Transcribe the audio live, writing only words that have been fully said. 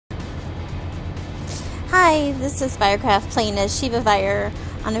Hi, this is Vyrecraft playing as Shiva Vyre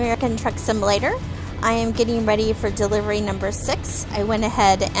on American Truck Simulator. I am getting ready for delivery number 6. I went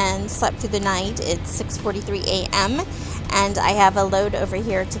ahead and slept through the night. It's 6:43 a.m. and I have a load over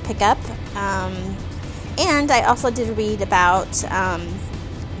here to pick up. And I also did read about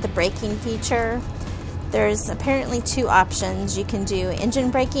the braking feature. There's apparently 2 options. You can do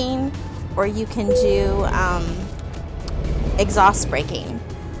engine braking or you can do exhaust braking.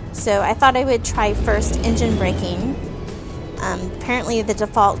 So I thought I would try first engine braking. Apparently the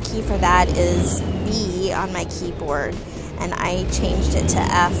default key for that is B on my keyboard, and I changed it to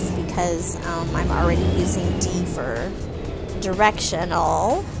F because I'm already using D for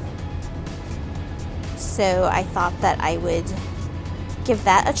directional. So I thought that I would give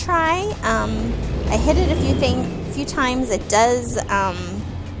that a try. I hit it a few times. It does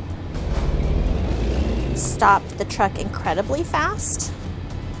stop the truck incredibly fast.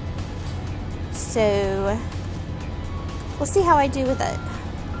 So we'll see how I do with it.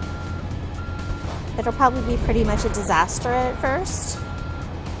 It'll probably be pretty much a disaster at first.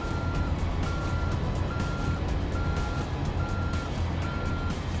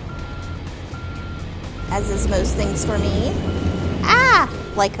 As is most things for me. Ah!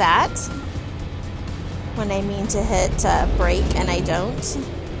 Like that. When I mean to hit brake and I don't.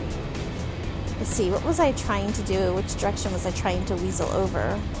 Let's see, what was I trying to do? Which direction was I trying to weasel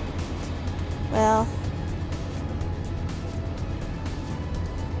over? Well,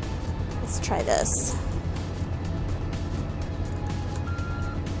 let's try this.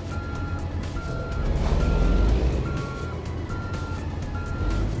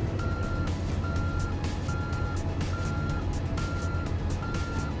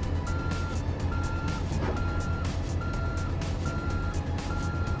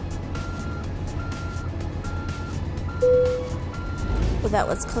 Well, that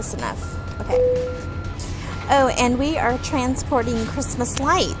was close enough. Okay. Oh, and we are transporting Christmas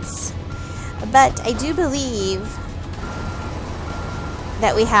lights. But I do believe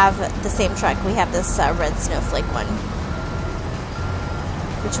that we have the same truck. We have this red snowflake one,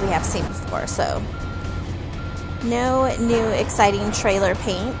 which we have seen before. So no new exciting trailer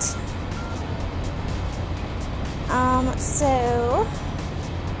paint. So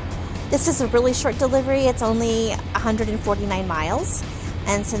this is a really short delivery. It's only 149 miles.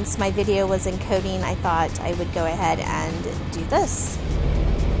 And since my video was encoding, I thought I would go ahead and do this.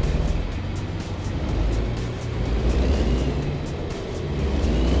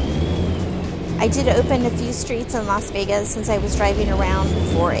 I did open a few streets in Las Vegas since I was driving around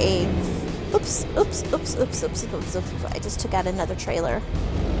for a... Oops. I just took out another trailer.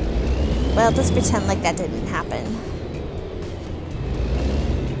 Well, just pretend like that didn't happen.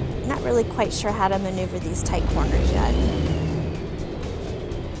 I'm not really quite sure how to maneuver these tight corners yet.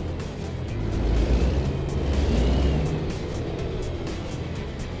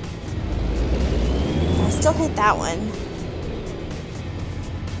 Still hit that one.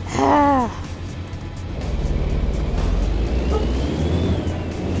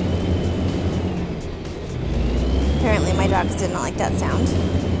 Apparently my dogs didn't like that sound.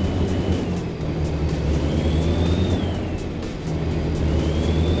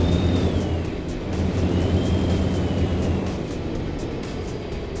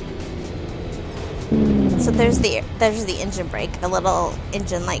 So there's the engine brake. The little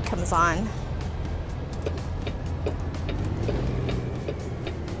engine light comes on.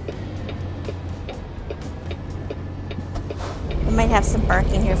 I might have some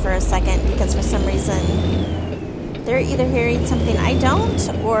barking here for a second because for some reason they're either hearing something I don't,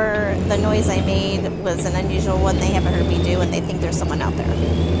 or the noise I made was an unusual one they haven't heard me do and they think there's someone out there.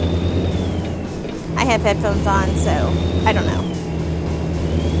 I have headphones on, so I don't know.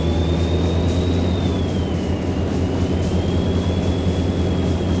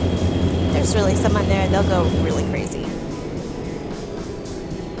 If there's really someone there, they'll go really crazy.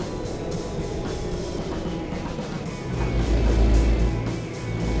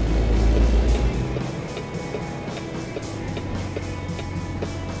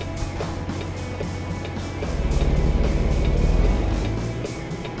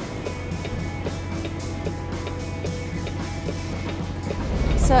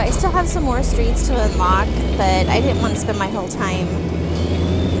 So I still have some more streets to unlock, but I didn't want to spend my whole time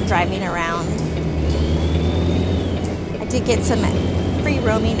driving around. I did get some free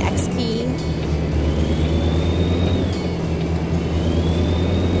roaming XP.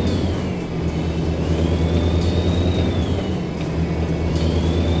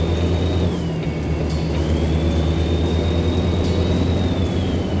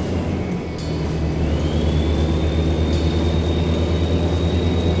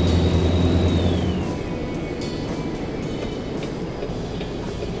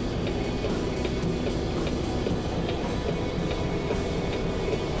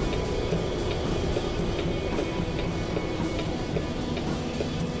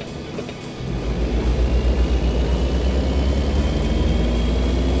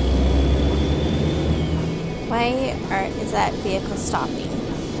 is that vehicle stopping?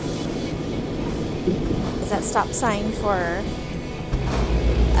 Is that stop sign for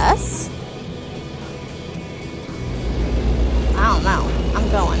us? I don't know. I'm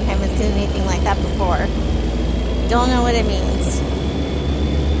going. I haven't seen anything like that before. Don't know what it means.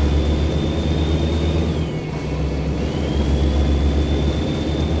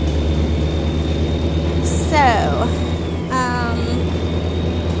 So,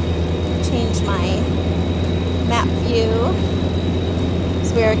 change my map view.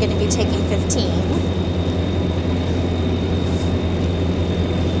 So we are going to be taking 15.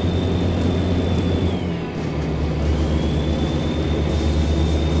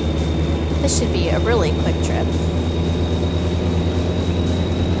 This should be a really quick trip.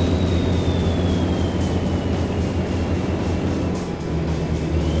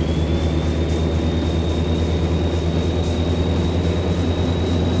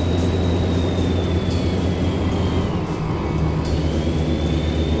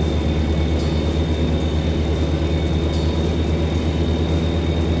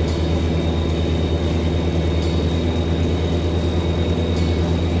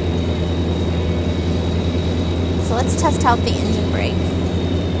 Let's test out the engine brake.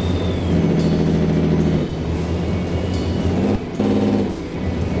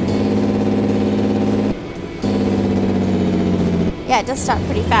 Yeah, it does stop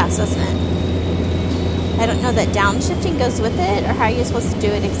pretty fast, doesn't it? I don't know that downshifting goes with it or how you're supposed to do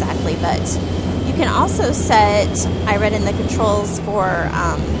it exactly, but you can also set, I read in the controls for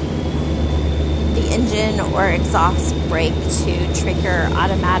the engine or exhaust brake to trigger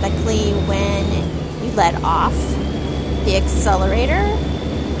automatically when you let off the accelerator.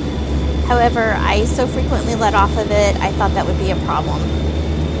 However, I so frequently let off of it, I thought that would be a problem.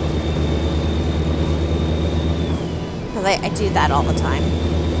 Because I do that all the time.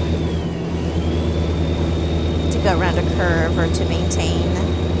 To go around a curve or to maintain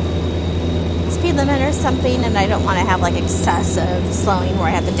speed limit or something, and I don't want to have like excessive slowing where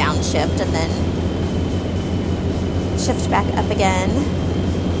I have to downshift and then shift back up again.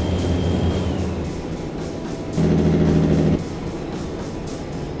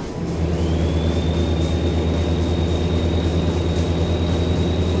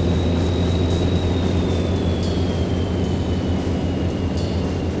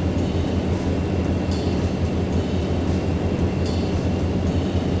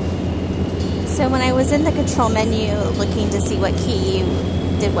 So when I was in the control menu looking to see what key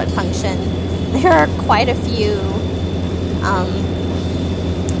did what function, there are quite a few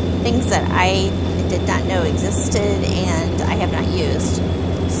things that I did not know existed and I have not used.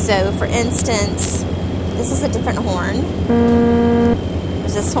 So for instance, this is a different horn.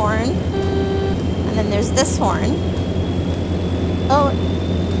 There's this horn, and then there's this horn. Oh,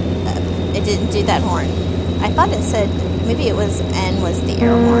 it didn't do that horn. I thought it said, maybe it was N was the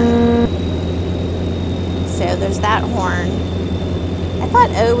air horn. So there's that horn. I thought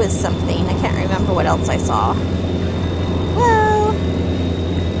O was something. I can't remember what else I saw. Whoa!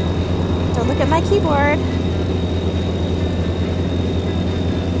 Don't look at my keyboard.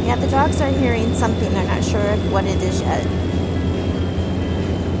 Yeah, the dogs are hearing something. They're not sure what it is yet.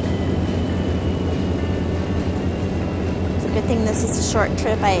 It's a good thing this is a short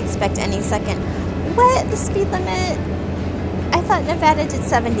trip. I expect any second. What? The speed limit? I thought Nevada did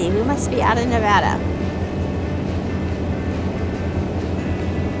 70. We must be out of Nevada.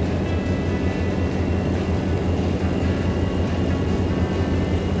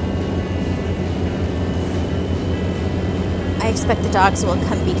 I expect the dogs will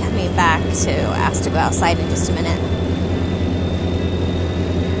be coming back to ask to go outside in just a minute.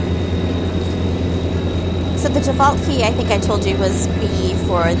 So the default key, I think I told you, was B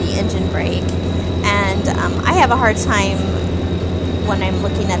for the engine brake, and I have a hard time when I'm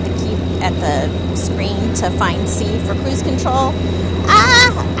looking at the screen to find C for cruise control.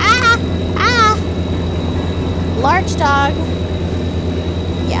 Large dog.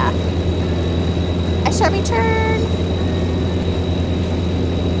 Yeah. I shall return.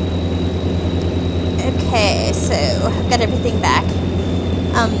 Okay, so I've got everything back.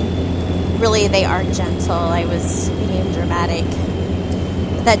 Really, they are gentle. I was being dramatic.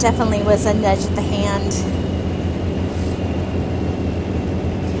 But that definitely was a nudge at the hand.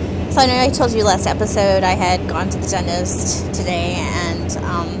 So I know I told you last episode I had gone to the dentist today, and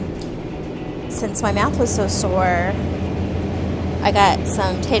since my mouth was so sore, I got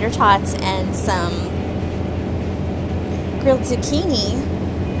some tater tots and some grilled zucchini,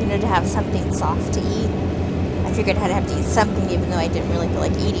 to have something soft to eat. I figured I'd have to eat something even though I didn't really feel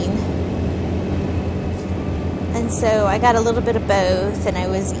like eating. And so I got a little bit of both, and I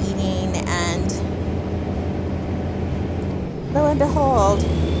was eating, and Lo and behold,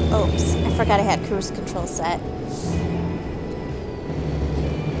 oops, I forgot I had cruise control set.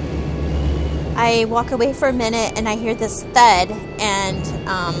 I walk away for a minute and I hear this thud, and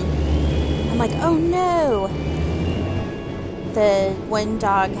I'm like, oh no! The one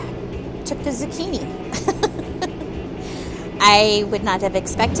dog took the zucchini. I would not have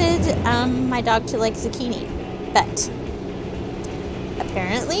expected my dog to like zucchini, but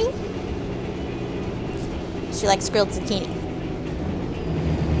apparently she likes grilled zucchini.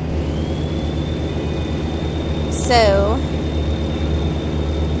 So,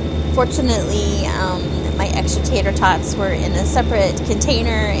 fortunately, my extra tater tots were in a separate container,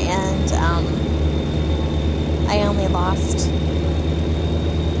 and I only lost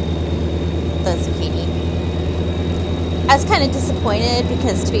the zucchini. I was kind of disappointed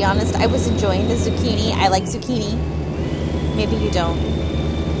because, to be honest, I was enjoying the zucchini. I like zucchini. Maybe you don't.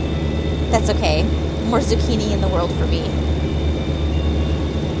 That's okay. More zucchini in the world for me.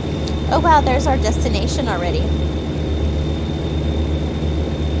 Oh wow, there's our destination already.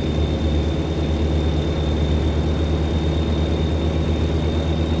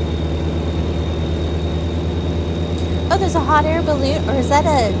 Oh, there's a hot air balloon, or is that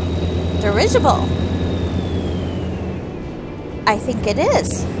a dirigible? I think it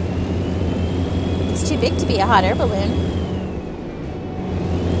is. It's too big to be a hot air balloon.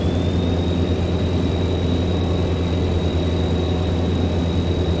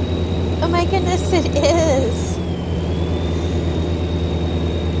 Oh my goodness, it is.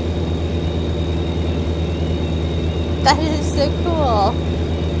 That is so cool.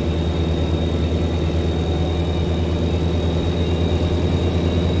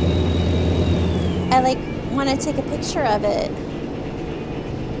 I want to take a picture of it.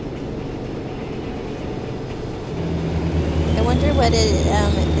 I wonder what it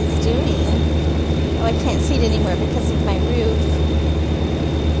is doing. Oh, I can't see it anymore because of my roof.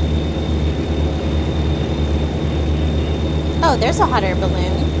 Oh, there's a hot air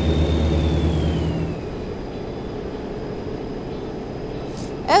balloon.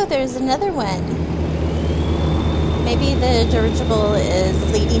 Oh, there's another one. Maybe the dirigible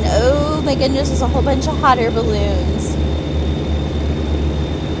is leading. Oh my goodness, there's a whole bunch of hot air balloons.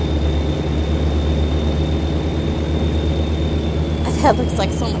 That looks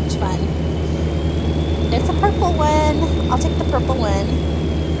like so much fun. There's a purple one. I'll take the purple one.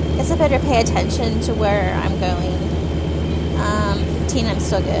 Guess I better pay attention to where I'm going. 15, I'm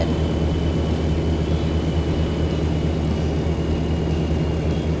still good.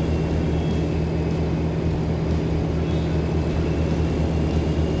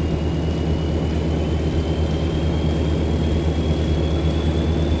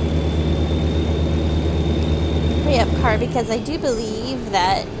 Car, because I do believe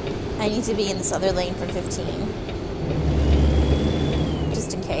that I need to be in this other lane for 15,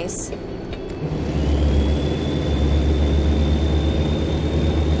 just in case.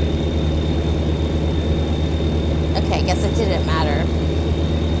 Okay, I guess it didn't matter.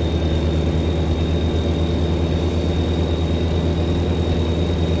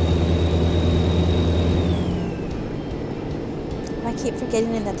 I keep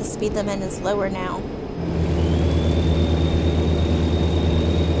forgetting that the speed limit is lower now.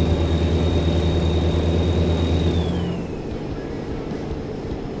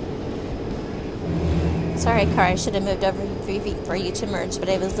 Sorry, car, I should have moved over 3 feet for you to merge, but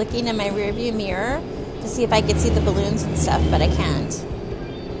I was looking in my rearview mirror to see if I could see the balloons and stuff, but I can't.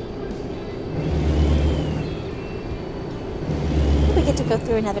 Do we get to go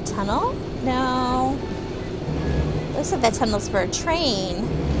through another tunnel? No. Looks like that tunnel's for a train.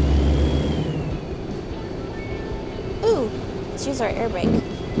 Ooh, let's use our air brake.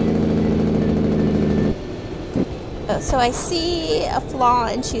 Oh, so I see a flaw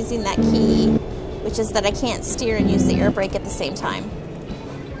in choosing that key, which is that I can't steer and use the air brake at the same time.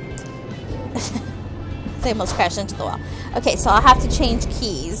 I almost crashed into the wall. Okay, so I'll have to change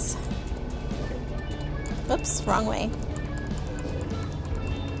keys. Oops, wrong way.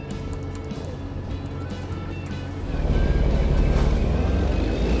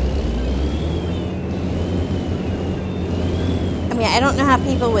 I mean, I don't know how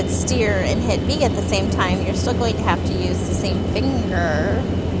people would steer and hit B at the same time. You're still going to have to use the same finger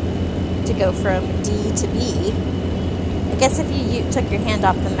to go from D to B. I guess if you took your hand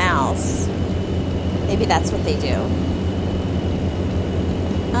off the mouse, maybe that's what they do.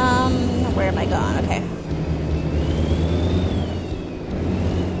 Where am I going? Okay.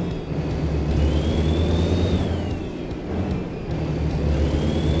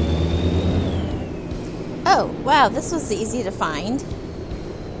 Oh, wow, this was easy to find.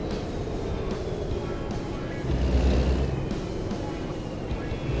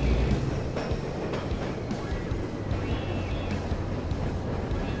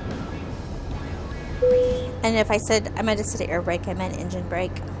 And if I said, I might have said air brake, I meant engine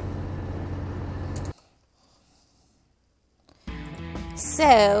brake.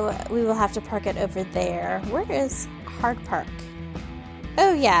 So we will have to park it over there. Where is Hard Park?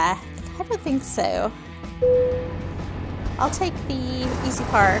 Oh yeah, I don't think so. I'll take the Easy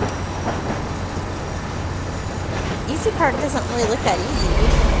Park. Easy Park doesn't really look that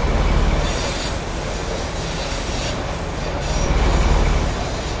easy.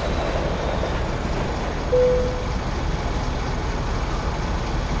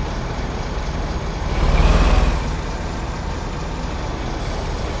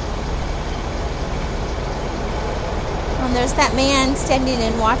 And there's that man standing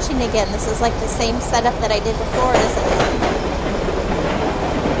and watching again. This is like the same setup that I did before, isn't it?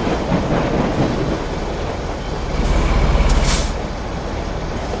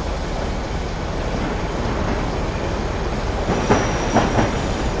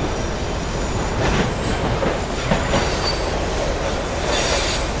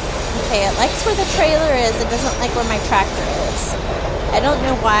 Okay, it likes where the trailer is. It doesn't like where my tractor is. I don't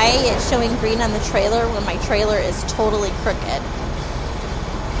know why it's showing green on the trailer when my trailer is totally crooked.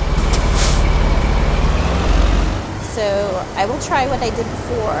 So I will try what I did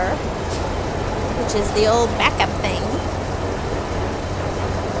before, which is the old backup thing.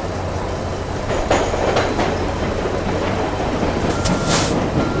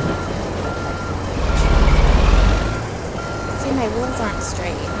 See, my wheels aren't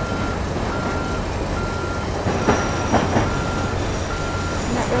straight.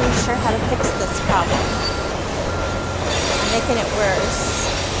 Really sure how to fix this problem. I'm making it worse.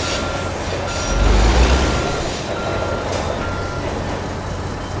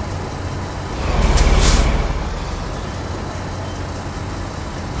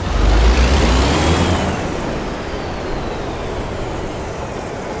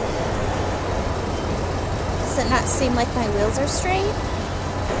 Does it not seem like my wheels are straight?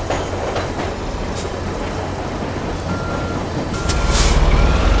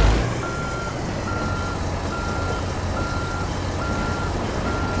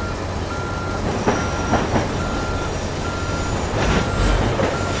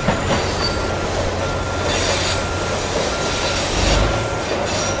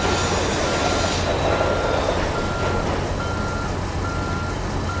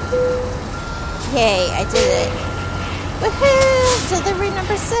 Yay, I did it. Woohoo! Delivery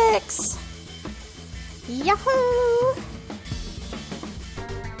number 6. Yahoo!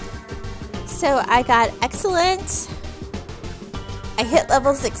 So I got excellent. I hit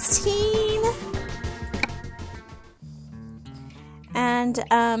level 16. And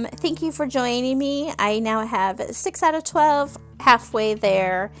thank you for joining me. I now have 6 out of 12, halfway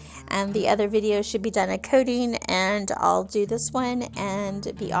there. And the other video should be done at coding, and I'll do this one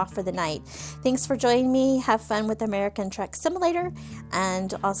and be off for the night. Thanks for joining me. Have fun with American Truck Simulator,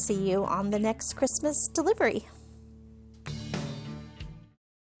 and I'll see you on the next Christmas delivery.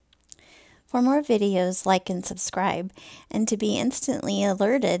 For more videos, like and subscribe, and to be instantly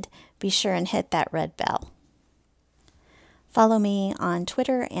alerted, be sure and hit that red bell. Follow me on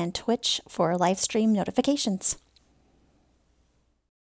Twitter and Twitch for live stream notifications.